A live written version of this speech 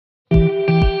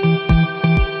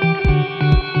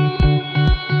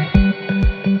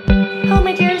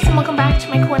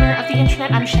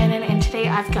I'm Shannon, and today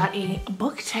I've got a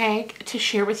book tag to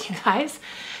share with you guys.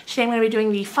 Today I'm going to be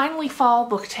doing the Finally Fall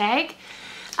book tag.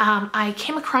 I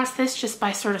came across this just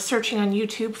by sort of searching on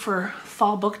YouTube for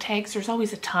fall book tags. There's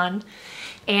always a ton.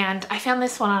 And I found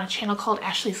this one on a channel called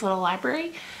Ashley's Little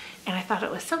Library, and I thought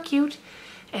it was so cute,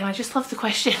 and I just love the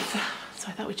questions. So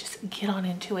I thought we'd just get on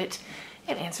into it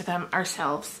and answer them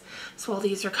ourselves. So all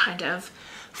these are kind of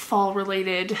fall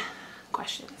related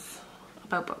questions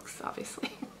about books,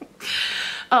 obviously.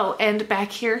 Oh, and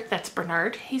back here, that's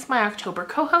Bernard. He's my October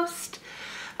co-host.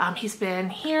 He's been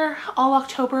here all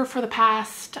October for the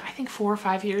past, I think, 4 or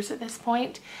 5 years at this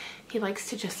point. He likes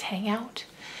to just hang out.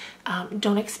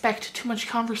 Don't expect too much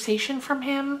conversation from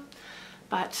him,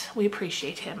 but we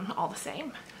appreciate him all the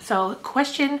same. So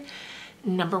question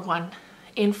number 1.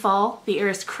 In fall, the air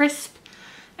is crisp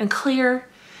and clear.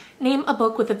 Name a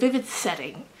book with a vivid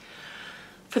setting.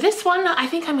 For this one, I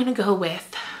think I'm going to go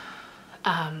with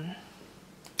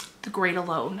The Great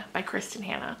Alone by Kristen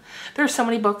Hanna. There are so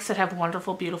many books that have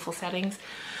wonderful, beautiful settings,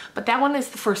 but that one is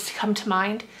the first to come to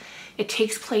mind. It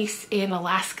takes place in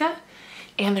Alaska,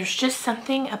 and there's just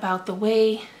something about the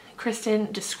way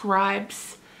Kristen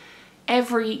describes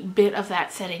every bit of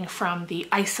that setting, from the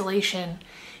isolation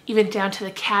even down to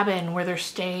the cabin where they're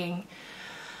staying.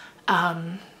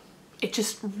 It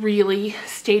just really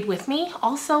stayed with me.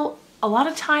 Also, a lot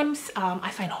of times I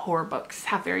find horror books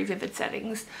have very vivid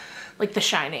settings, like The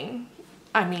Shining.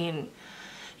 I mean,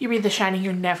 you read The Shining,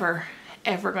 you're never,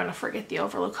 ever gonna forget the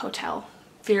Overlook Hotel.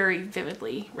 Very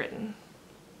vividly written.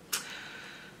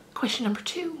 Question number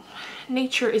 2.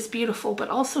 Nature is beautiful, but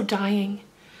also dying.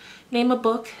 Name a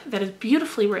book that is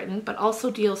beautifully written, but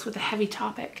also deals with a heavy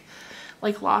topic,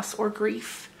 like loss or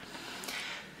grief.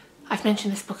 I've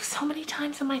mentioned this book so many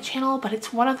times on my channel, but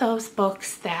it's one of those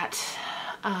books that,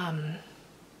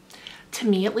 to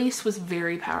me at least, was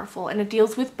very powerful, and it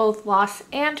deals with both loss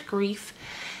and grief,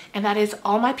 and that is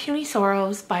All My Puny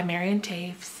Sorrows by Marion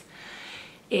Taves.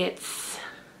 It's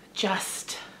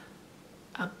just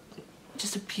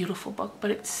a beautiful book,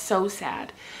 but it's so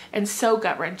sad and so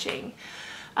gut-wrenching,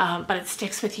 but it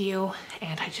sticks with you,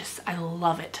 and I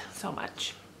love it so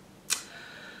much.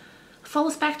 Fall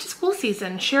is back to school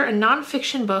season. Share a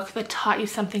nonfiction book that taught you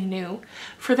something new.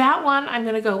 For that one, I'm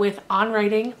going to go with On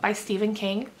Writing by Stephen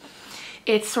King.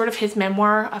 It's sort of his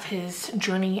memoir of his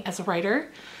journey as a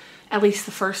writer. At least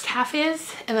the first half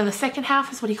is. And then the second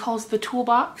half is what he calls the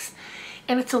toolbox.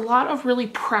 And it's a lot of really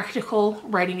practical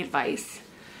writing advice,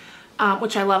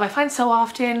 which I love. I find so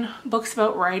often books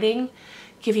about writing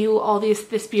give you all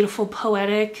this beautiful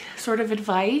poetic sort of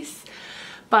advice.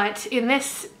 But in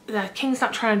this, King's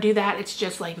not trying to do that. It's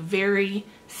just like very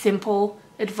simple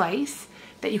advice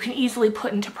that you can easily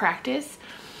put into practice,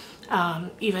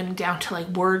 even down to like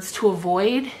words to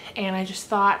avoid. And I just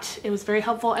thought it was very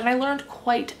helpful, and I learned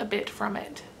quite a bit from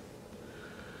it.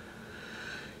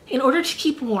 In order to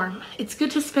keep warm, it's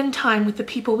good to spend time with the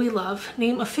people we love.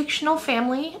 Name a fictional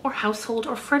family or household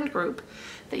or friend group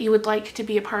that you would like to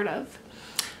be a part of.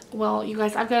 Well, you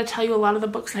guys, I've got to tell you, a lot of the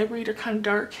books I read are kind of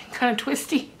dark, kind of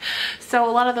twisty. So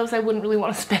a lot of those I wouldn't really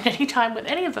want to spend any time with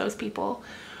any of those people.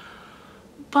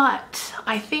 But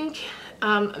I think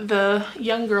the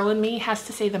young girl in me has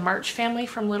to say the March family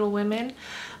from Little Women.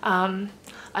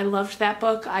 I loved that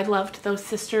book. I loved those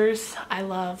sisters. I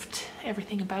loved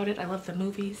everything about it. I loved the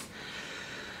movies.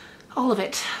 All of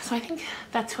it. So I think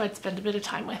that's who I'd spend a bit of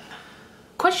time with.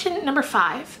 Question number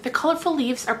 5. The colorful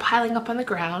leaves are piling up on the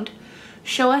ground.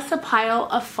 Show us a pile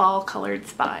of fall colored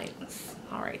spines.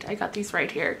 All right, I got these right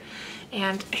here.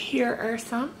 And here are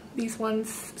some. These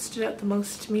ones stood out the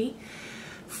most to me.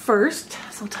 First,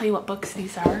 so I'll tell you what books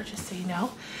these are, just so you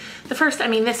know. The first, I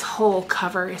mean, this whole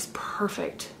cover is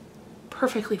perfect.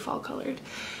 Perfectly fall colored.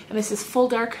 And this is Full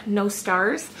Dark, No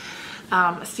Stars,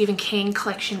 a Stephen King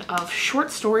collection of short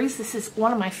stories. This is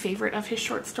one of my favorite of his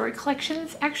short story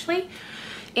collections, actually.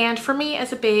 And for me,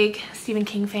 as a big Stephen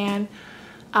King fan,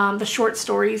 the short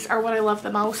stories are what I love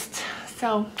the most,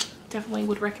 so definitely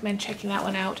would recommend checking that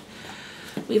one out.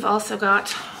 We've also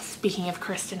got, speaking of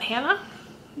Kristen Hanna,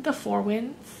 The Four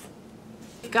Winds.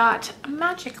 We've got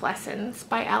Magic Lessons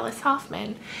by Alice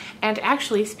Hoffman. And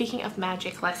actually, speaking of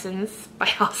Magic Lessons by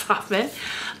Alice Hoffman,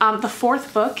 the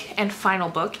 4th book and final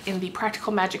book in the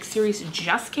Practical Magic series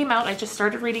just came out. I just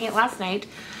started reading it last night.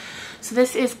 So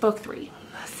this is book 3.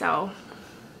 So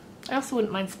I also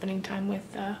wouldn't mind spending time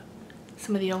with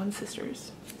some of the Owen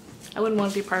sisters. I wouldn't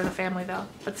want to be part of the family though,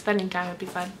 but spending time would be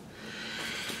fun.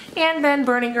 And then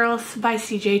Burning Girls by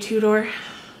C.J. Tudor.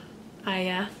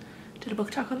 I did a book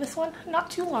talk on this one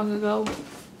not too long ago.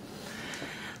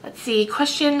 Let's see,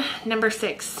 question number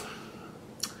 6.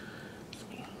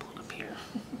 Let me pull it up here.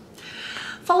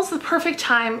 Fall's the perfect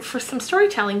time for some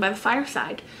storytelling by the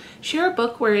fireside. Share a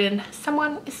book wherein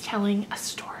someone is telling a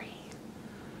story.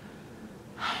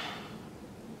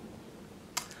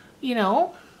 You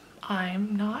know,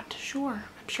 I'm not sure.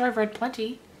 I'm sure I've read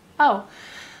plenty. Oh,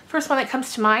 first one that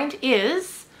comes to mind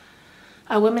is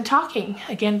Women Talking,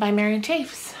 again by Marion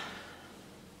Tafes.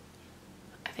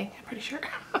 I'm pretty sure.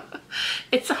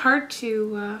 It's hard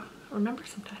to remember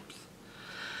sometimes.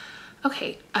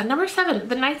 Okay, number 7,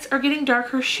 The Nights Are Getting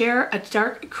Darker. Share a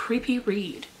dark, creepy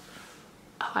read.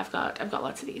 Oh, I've got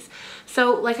lots of these.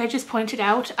 So, like I just pointed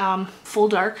out, Full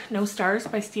Dark, No Stars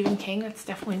by Stephen King. That's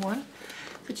definitely one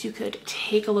that you could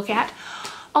take a look at.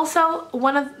 Also,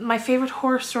 one of my favorite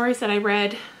horror stories that I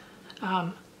read,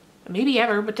 maybe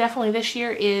ever, but definitely this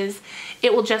year, is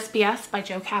It Will Just Be Us by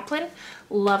Joe Kaplan.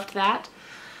 Loved that.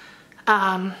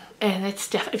 And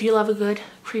it's if you love a good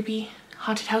creepy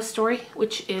haunted house story,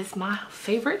 which is my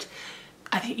favorite,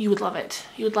 I think you would love it.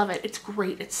 You would love it. It's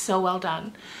great. It's so well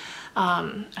done.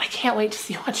 I can't wait to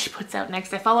see what she puts out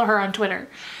next. I follow her on Twitter,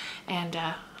 and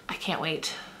I can't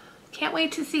wait. Can't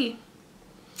wait to see.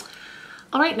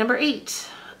 All right, number 8.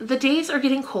 The Days Are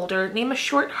Getting Colder. Name a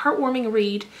short, heartwarming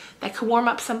read that could warm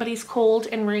up somebody's cold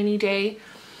and rainy day.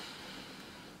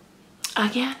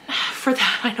 Again, for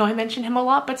that, I know I mentioned him a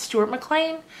lot, but Stuart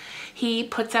McLean. He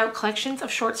puts out collections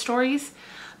of short stories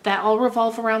that all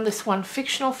revolve around this one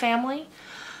fictional family.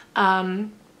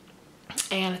 And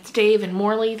it's Dave and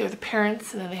Morley. They're the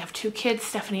parents, and then they have 2 kids,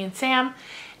 Stephanie and Sam.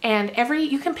 And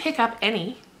you can pick up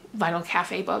any Vinyl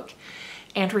Cafe book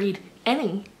and read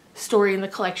any story in the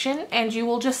collection, and you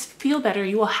will just feel better.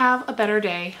 You will have a better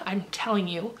day. I'm telling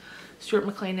you, Stuart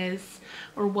McLean is,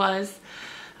 or was,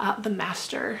 the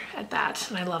master at that,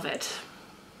 and I love it.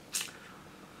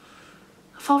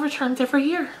 Fall returns every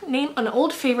year. Name an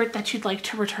old favorite that you'd like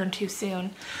to return to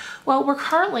soon. Well, we're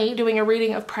currently doing a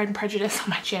reading of Pride and Prejudice on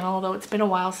my channel, although it's been a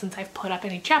while since I've put up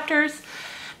any chapters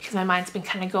because my mind's been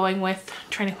kind of going with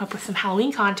trying to come up with some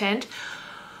Halloween content.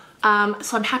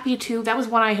 So I'm happy to, that was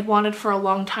one I had wanted for a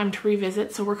long time to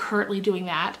revisit, so we're currently doing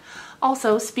that.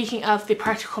 Also, speaking of the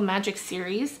Practical Magic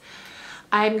series,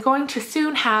 I'm going to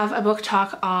soon have a book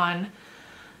talk on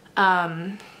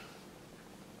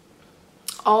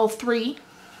all 3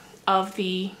 of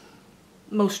the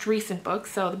most recent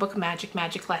books. So the Book of Magic,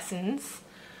 Magic Lessons,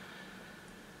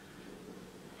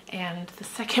 and the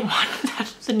second one,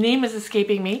 the name is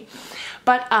escaping me.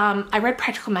 But I read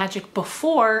Practical Magic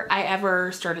before I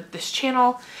ever started this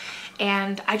channel,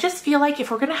 and I just feel like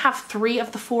if we're gonna have 3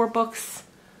 of the 4 books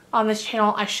on this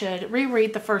channel, I should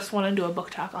reread the first one and do a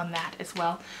book talk on that as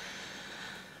well.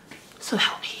 So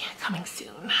that will be coming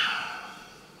soon.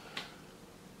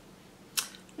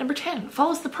 Number 10,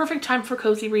 fall is the perfect time for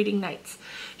cozy reading nights.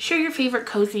 Share your favorite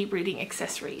cozy reading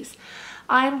accessories.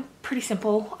 I'm pretty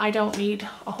simple. I don't need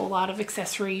a whole lot of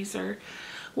accessories or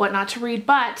whatnot to read,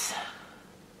 but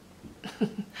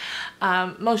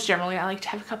most generally I like to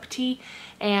have a cup of tea,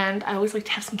 and I always like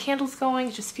to have some candles going.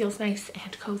 It just feels nice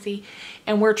and cozy,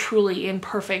 and we're truly in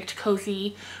perfect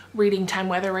cozy reading time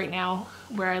weather right now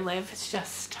where I live. It's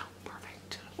just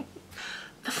perfect.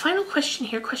 The final question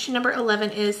here, question number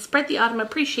 11, is spread the autumn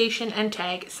appreciation and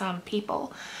tag some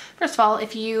people. First of all,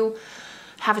 if you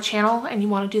have a channel and you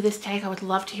want to do this tag, I would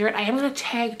love to hear it. I am going to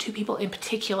tag 2 people in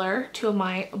particular, 2 of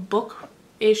my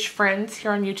book-ish friends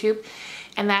here on YouTube,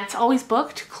 and that's Always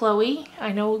Booked, Chloe.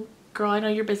 I know, girl, I know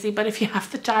you're busy, but if you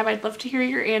have the time, I'd love to hear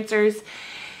your answers.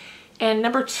 And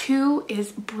number 2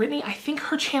 is Brittany. I think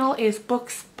her channel is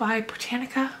Books by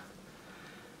Britannica.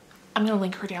 I'm going to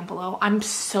link her down below. I'm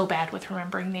so bad with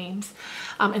remembering names.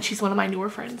 And she's one of my newer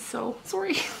friends, so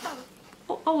sorry.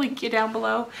 I'll link you down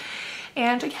below.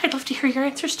 And yeah, I'd love to hear your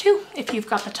answers too, if you've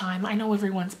got the time. I know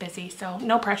everyone's busy, so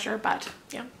no pressure, but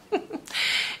yeah.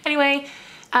 Anyway,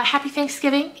 happy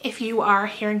Thanksgiving if you are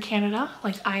here in Canada,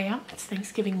 like I am. It's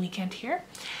Thanksgiving weekend here.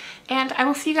 And I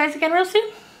will see you guys again real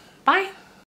soon. Bye.